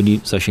 żebyśmy byli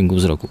w zasięgu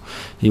wzroku.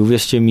 I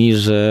uwierzcie mi,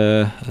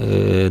 że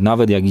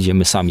nawet jak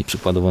idziemy sami,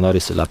 przykładowo na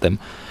Rysy latem,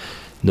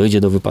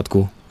 dojdzie do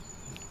wypadku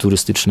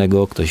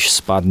turystycznego, ktoś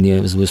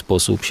spadnie w zły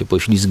sposób, się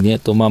poślizgnie,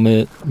 to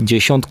mamy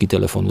dziesiątki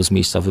telefonów z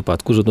miejsca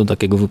wypadku, że do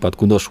takiego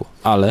wypadku doszło.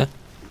 Ale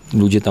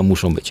ludzie tam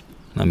muszą być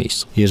na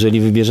miejscu. Jeżeli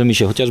wybierzemy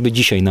się chociażby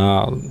dzisiaj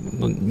na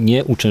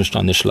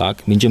nieuczęszczany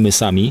szlak, będziemy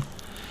sami,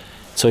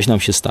 coś nam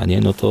się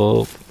stanie, no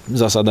to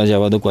zasada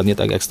działa dokładnie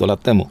tak jak 100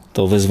 lat temu.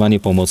 To wezwanie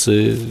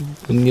pomocy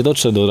nie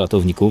dotrze do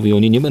ratowników i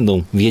oni nie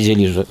będą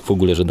wiedzieli, że w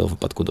ogóle, że do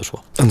wypadku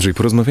doszło. Andrzej,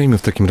 porozmawiajmy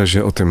w takim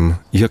razie o tym,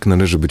 jak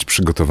należy być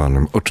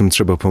przygotowanym, o czym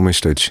trzeba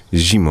pomyśleć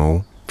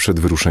zimą przed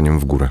wyruszeniem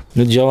w górę?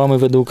 My działamy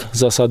według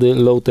zasady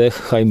low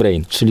tech, high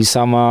brain, czyli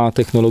sama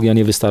technologia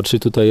nie wystarczy,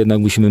 tutaj jednak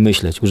musimy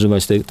myśleć,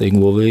 używać tej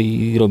głowy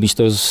i robić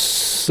to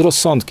z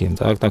rozsądkiem,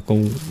 tak?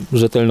 Taką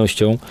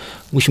rzetelnością.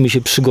 Musimy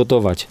się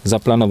przygotować,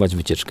 zaplanować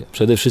wycieczkę.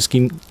 Przede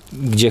wszystkim,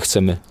 gdzie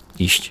chcemy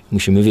iść,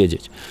 musimy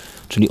wiedzieć,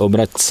 czyli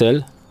obrać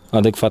cel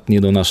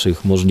adekwatnie do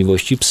naszych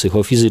możliwości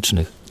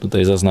psychofizycznych.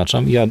 Tutaj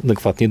zaznaczam i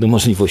adekwatnie do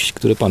możliwości,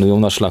 które panują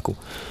na szlaku.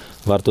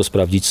 Warto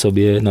sprawdzić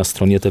sobie na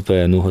stronie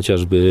TPN-u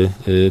chociażby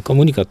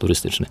komunikat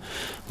turystyczny.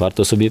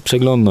 Warto sobie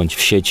przeglądnąć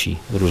w sieci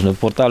różne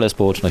portale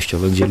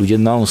społecznościowe, gdzie ludzie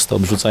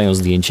non-stop rzucają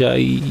zdjęcia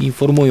i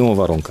informują o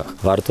warunkach.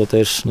 Warto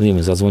też,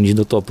 zadzwonić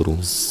do TOPR-u,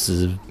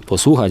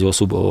 posłuchać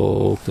osób,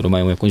 które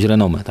mają jakąś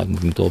renomę, tak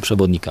mówimy tu o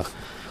przewodnikach,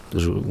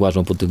 którzy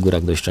łażą po tych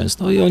górach dość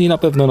często i oni na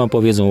pewno nam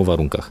powiedzą o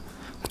warunkach,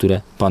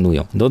 które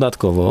panują.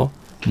 Dodatkowo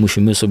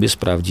musimy sobie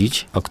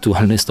sprawdzić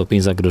aktualny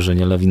stopień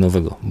zagrożenia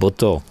lawinowego, bo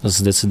to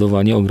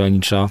zdecydowanie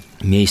ogranicza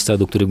miejsca,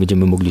 do których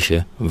będziemy mogli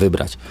się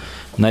wybrać.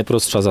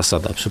 Najprostsza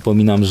zasada.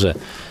 Przypominam, że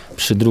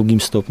przy 2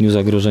 stopniu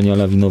zagrożenia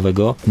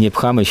lawinowego nie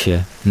pchamy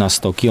się na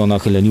stoki o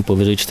nachyleniu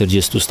powyżej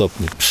 40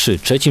 stopni. Przy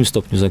 3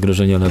 stopniu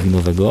zagrożenia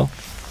lawinowego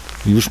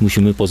już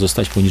musimy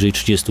pozostać poniżej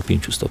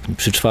 35 stopni.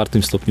 Przy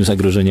 4 stopniu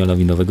zagrożenia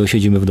lawinowego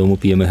siedzimy w domu,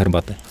 pijemy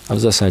herbatę. A w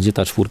zasadzie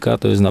ta 4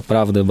 to jest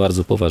naprawdę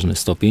bardzo poważny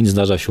stopień.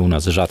 Zdarza się u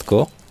nas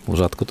rzadko, bo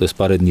rzadko to jest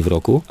parę dni w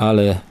roku,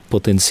 ale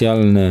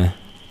potencjalne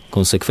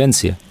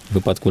konsekwencje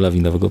wypadku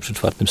lawinowego przy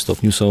 4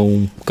 stopniu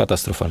są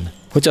katastrofalne.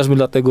 Chociażby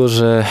dlatego,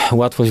 że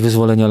łatwość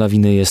wyzwolenia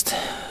lawiny jest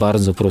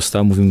bardzo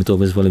prosta. Mówimy tu o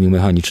wyzwoleniu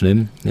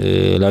mechanicznym.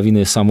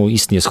 Lawiny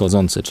samoistnie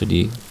schodzące,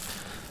 czyli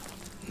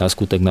na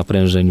skutek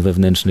naprężeń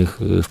wewnętrznych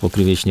w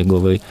pokrywie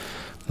śniegowej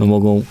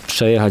mogą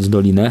przejechać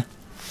dolinę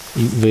i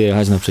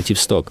wyjechać naprzeciw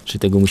stok. Czyli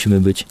tego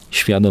musimy być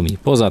świadomi.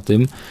 Poza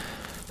tym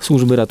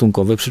służby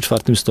ratunkowe przy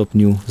 4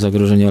 stopniu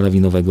zagrożenia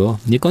lawinowego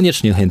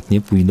niekoniecznie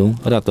chętnie pójdą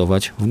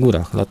ratować w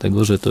górach,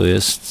 dlatego że to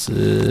jest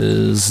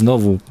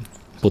znowu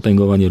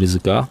potęgowanie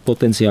ryzyka.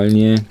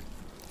 Potencjalnie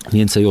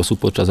więcej osób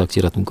podczas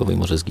akcji ratunkowej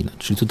może zginąć.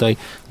 Czyli tutaj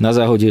na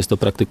zachodzie jest to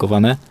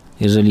praktykowane.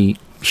 Jeżeli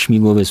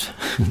śmigłowiec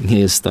nie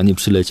jest w stanie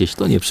przylecieć,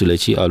 to nie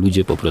przyleci, a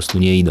ludzie po prostu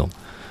nie idą,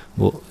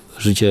 bo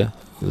życie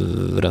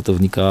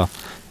ratownika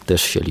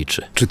też się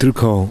liczy. Czy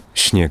tylko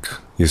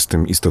śnieg jest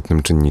tym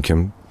istotnym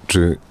czynnikiem?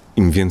 Czy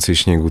im więcej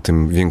śniegu,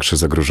 tym większe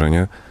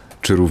zagrożenie?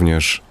 Czy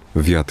również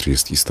wiatr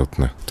jest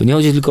istotny? To nie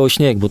chodzi tylko o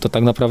śnieg, bo to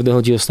tak naprawdę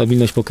chodzi o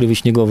stabilność pokrywy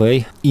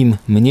śniegowej. Im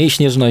mniej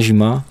śnieżna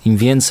zima, im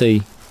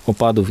więcej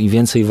opadów i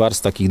więcej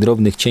warstw takich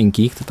drobnych,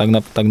 cienkich, to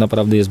tak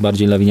naprawdę jest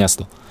bardziej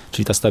lawiniasto.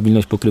 Czyli ta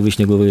stabilność pokrywy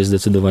śniegowej jest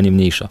zdecydowanie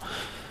mniejsza.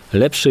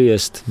 Lepszy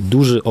jest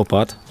duży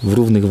opad w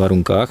równych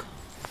warunkach,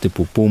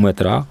 typu pół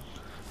metra,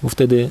 bo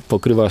wtedy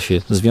pokrywa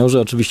się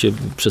zwiąże. Oczywiście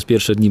przez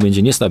pierwsze dni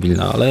będzie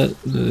niestabilna, ale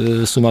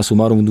summa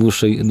summarum w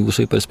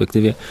dłuższej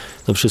perspektywie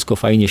to wszystko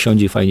fajnie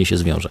siądzie i fajnie się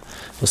zwiąże.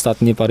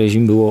 Ostatnie parę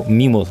zim było,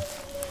 mimo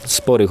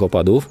sporych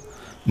opadów,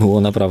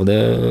 było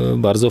naprawdę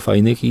bardzo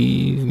fajnych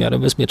i w miarę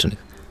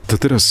bezpiecznych. To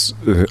teraz,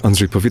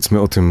 Andrzej,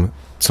 powiedzmy o tym,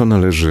 co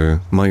należy,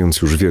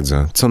 mając już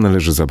wiedzę, co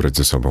należy zabrać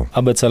ze sobą.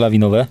 ABC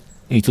lawinowe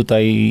i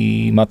tutaj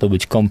ma to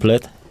być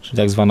komplet, czyli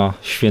tak zwana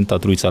święta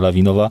trójca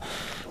lawinowa.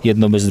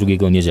 Jedno bez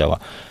drugiego nie działa.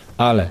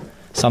 Ale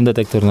sam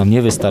detektor nam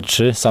nie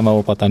wystarczy, sama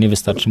łopata nie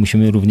wystarczy,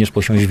 musimy również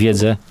posiąść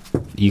wiedzę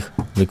w ich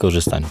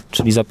wykorzystaniu.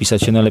 Czyli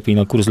zapisać się najlepiej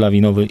na kurs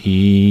lawinowy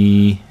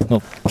i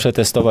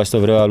przetestować to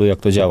w realu, jak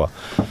to działa.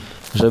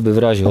 Żeby w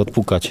razie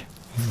odpukać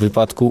w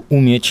wypadku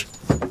umieć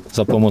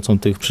za pomocą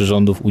tych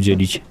przyrządów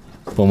udzielić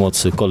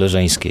pomocy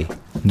koleżeńskiej.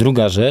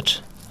 Druga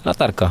rzecz,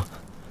 latarka.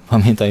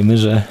 Pamiętajmy,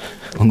 że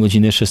o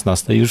godzinie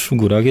 16 już w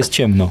górach jest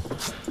ciemno.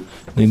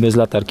 No i bez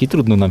latarki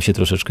trudno nam się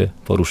troszeczkę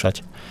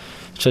poruszać.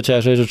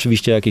 Trzecia rzecz,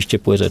 oczywiście jakieś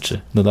ciepłe rzeczy.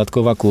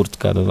 Dodatkowa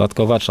kurtka,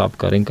 dodatkowa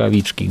czapka,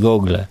 rękawiczki,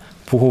 gogle,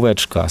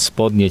 puchóweczka,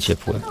 spodnie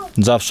ciepłe.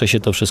 Zawsze się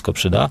to wszystko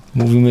przyda.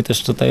 Mówimy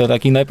też tutaj o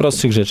takich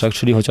najprostszych rzeczach,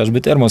 czyli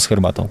chociażby termos z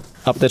herbatą.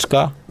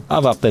 Apteczka,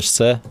 a w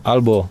apteczce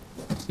albo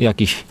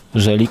jakiś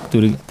żelik,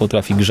 który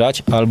potrafi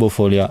grzać, albo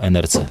folia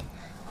NRC,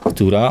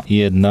 która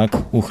jednak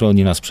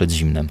uchroni nas przed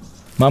zimnem.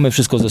 Mamy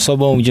wszystko ze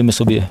sobą, idziemy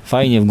sobie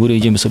fajnie w góry,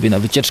 idziemy sobie na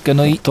wycieczkę,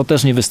 no i to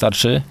też nie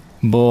wystarczy,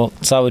 bo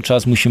cały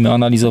czas musimy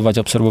analizować,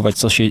 obserwować,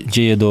 co się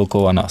dzieje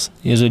dookoła nas.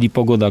 Jeżeli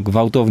pogoda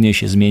gwałtownie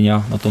się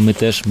zmienia, no to my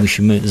też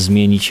musimy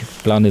zmienić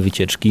plany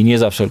wycieczki, nie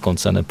za wszelką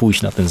cenę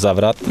pójść na ten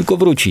zawrat, tylko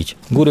wrócić.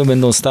 Góry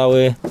będą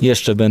stały,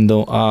 jeszcze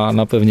będą, a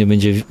na pewno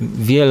będzie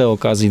wiele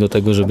okazji do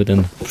tego, żeby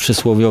ten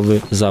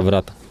przysłowiowy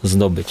zawrat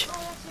zdobyć.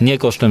 Nie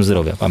kosztem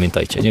zdrowia,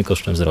 pamiętajcie, nie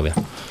kosztem zdrowia.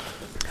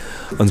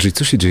 Andrzej,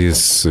 co się dzieje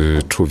z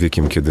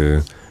człowiekiem,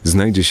 kiedy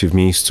znajdzie się w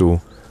miejscu,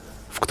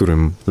 w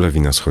którym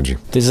lawina schodzi?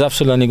 To jest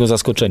zawsze dla niego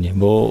zaskoczenie,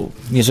 bo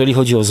jeżeli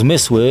chodzi o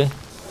zmysły,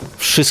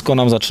 wszystko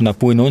nam zaczyna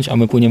płynąć, a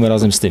my płyniemy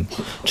razem z tym.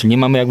 Czyli nie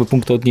mamy jakby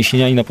punktu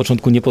odniesienia i na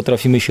początku nie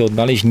potrafimy się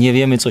odnaleźć, nie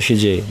wiemy, co się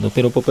dzieje.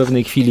 Dopiero po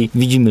pewnej chwili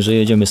widzimy, że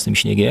jedziemy z tym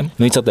śniegiem.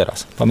 No i co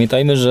teraz?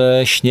 Pamiętajmy,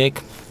 że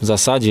śnieg w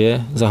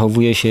zasadzie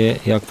zachowuje się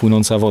jak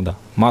płynąca woda.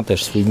 Ma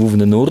też swój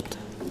główny nurt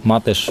ma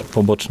też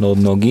poboczne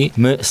odnogi.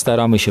 My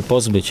staramy się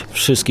pozbyć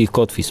wszystkich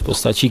kotwic w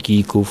postaci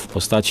kijków, w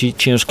postaci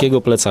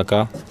ciężkiego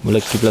plecaka.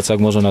 Lekki plecak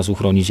może nas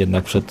uchronić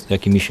jednak przed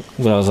jakimiś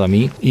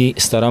urazami i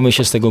staramy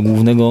się z tego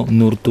głównego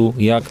nurtu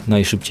jak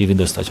najszybciej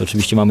wydostać.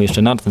 Oczywiście mamy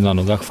jeszcze narty na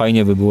nogach.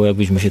 Fajnie by było,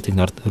 jakbyśmy się tych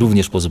nart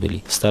również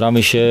pozbyli.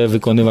 Staramy się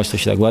wykonywać, to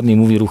się tak ładnie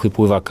mówi, ruchy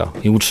pływaka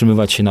i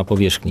utrzymywać się na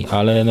powierzchni,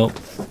 ale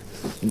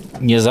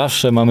nie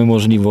zawsze mamy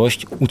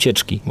możliwość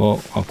ucieczki, bo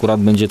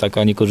akurat będzie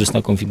taka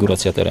niekorzystna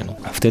konfiguracja terenu.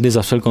 Wtedy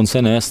za wszelką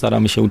cenę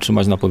staramy się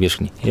utrzymać na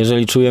powierzchni.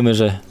 Jeżeli czujemy,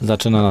 że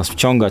zaczyna nas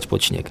wciągać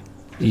pod śnieg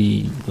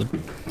i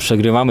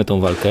przegrywamy tą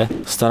walkę,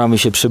 staramy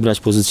się przybrać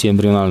pozycję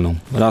embrionalną.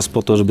 Raz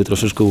po to, żeby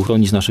troszeczkę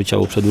uchronić nasze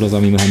ciało przed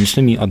urazami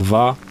mechanicznymi, a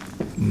dwa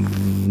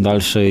w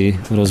dalszej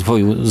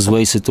rozwoju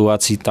złej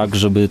sytuacji tak,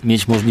 żeby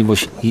mieć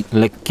możliwość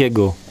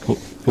lekkiego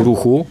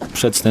ruchu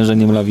przed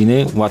stężeniem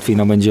lawiny, łatwiej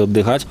nam będzie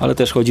oddychać, ale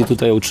też chodzi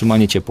tutaj o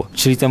utrzymanie ciepła.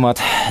 Czyli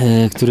temat,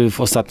 który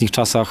w ostatnich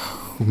czasach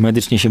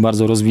medycznie się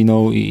bardzo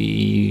rozwinął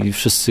i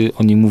wszyscy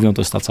o nim mówią,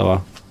 to jest ta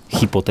cała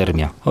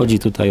hipotermia. Chodzi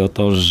tutaj o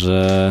to,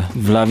 że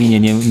w lawinie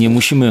nie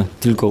musimy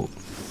tylko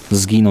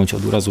zginąć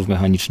od urazów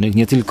mechanicznych,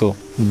 nie tylko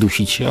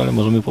udusić się, ale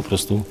możemy po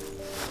prostu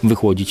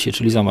wychłodzić się,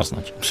 czyli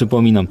zamarznąć.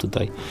 Przypominam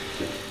tutaj,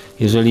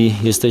 jeżeli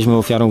jesteśmy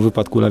ofiarą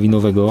wypadku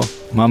lawinowego,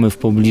 mamy w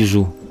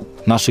pobliżu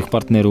naszych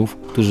partnerów,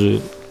 którzy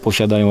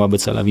posiadają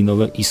ABC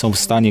lawinowe i są w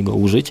stanie go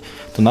użyć,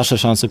 to nasze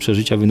szanse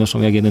przeżycia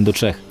wynoszą jak 1 do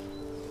 3,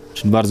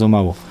 czyli bardzo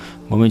mało.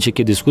 W momencie,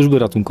 kiedy służby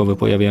ratunkowe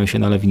pojawiają się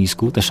na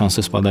lawinisku, te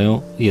szanse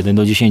spadają 1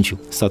 do 10.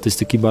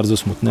 Statystyki bardzo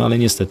smutne, ale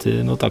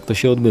niestety tak to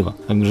się odbywa.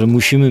 Także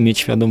musimy mieć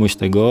świadomość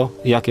tego,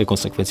 jakie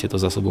konsekwencje to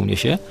za sobą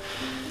niesie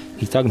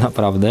i tak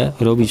naprawdę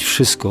robić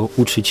wszystko,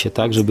 uczyć się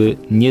tak, żeby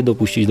nie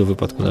dopuścić do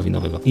wypadku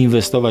lawinowego.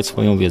 Inwestować w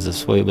swoją wiedzę, w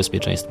swoje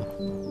bezpieczeństwo.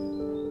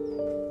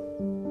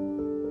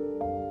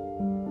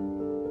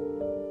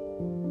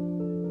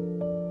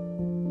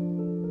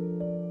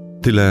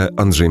 Tyle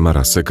Andrzej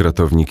Marasek,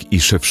 ratownik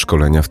i szef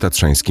szkolenia w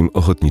Tatrzańskim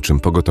Ochotniczym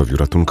Pogotowiu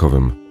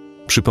Ratunkowym.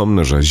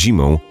 Przypomnę, że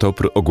zimą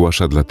TOPR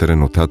ogłasza dla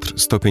terenu Tatr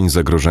stopień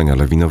zagrożenia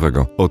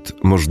lawinowego. Od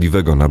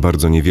możliwego na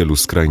bardzo niewielu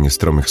skrajnie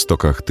stromych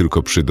stokach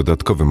tylko przy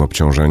dodatkowym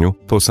obciążeniu,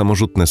 po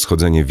samorzutne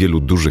schodzenie wielu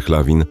dużych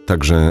lawin,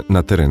 także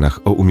na terenach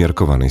o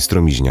umiarkowanej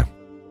stromiźnie.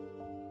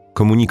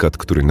 Komunikat,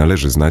 który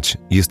należy znać,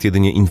 jest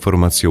jedynie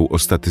informacją o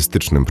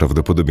statystycznym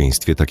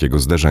prawdopodobieństwie takiego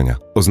zdarzenia.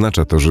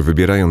 Oznacza to, że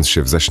wybierając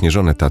się w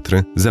zaśnieżone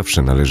Tatry,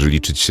 zawsze należy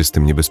liczyć się z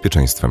tym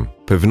niebezpieczeństwem.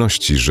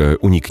 Pewności, że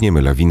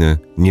unikniemy lawiny,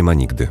 nie ma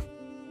nigdy.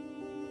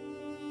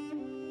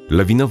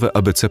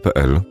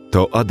 Lawinoweabc.pl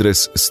to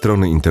adres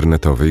strony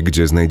internetowej,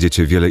 gdzie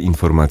znajdziecie wiele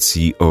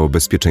informacji o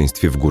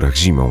bezpieczeństwie w górach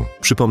zimą.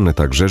 Przypomnę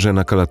także, że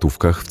na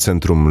Kalatówkach w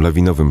centrum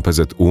lawinowym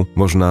PZU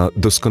można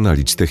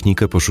doskonalić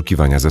technikę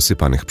poszukiwania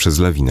zasypanych przez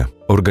lawinę.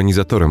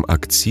 Organizatorem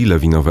akcji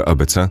Lawinowe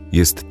ABC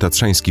jest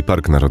Tatrzański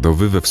Park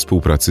Narodowy we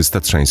współpracy z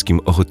Tatrzańskim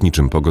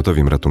Ochotniczym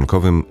Pogotowiem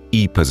Ratunkowym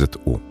i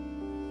PZU.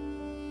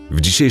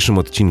 W dzisiejszym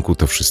odcinku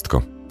to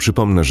wszystko.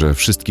 Przypomnę, że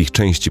wszystkich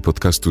części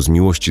podcastu Z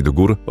Miłości do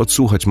Gór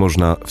odsłuchać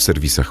można w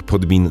serwisach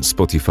Podbean,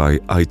 Spotify,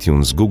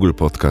 iTunes, Google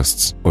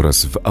Podcasts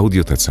oraz w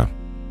Audiotece.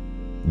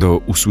 Do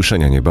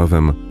usłyszenia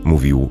niebawem,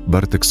 mówił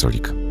Bartek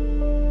Solik.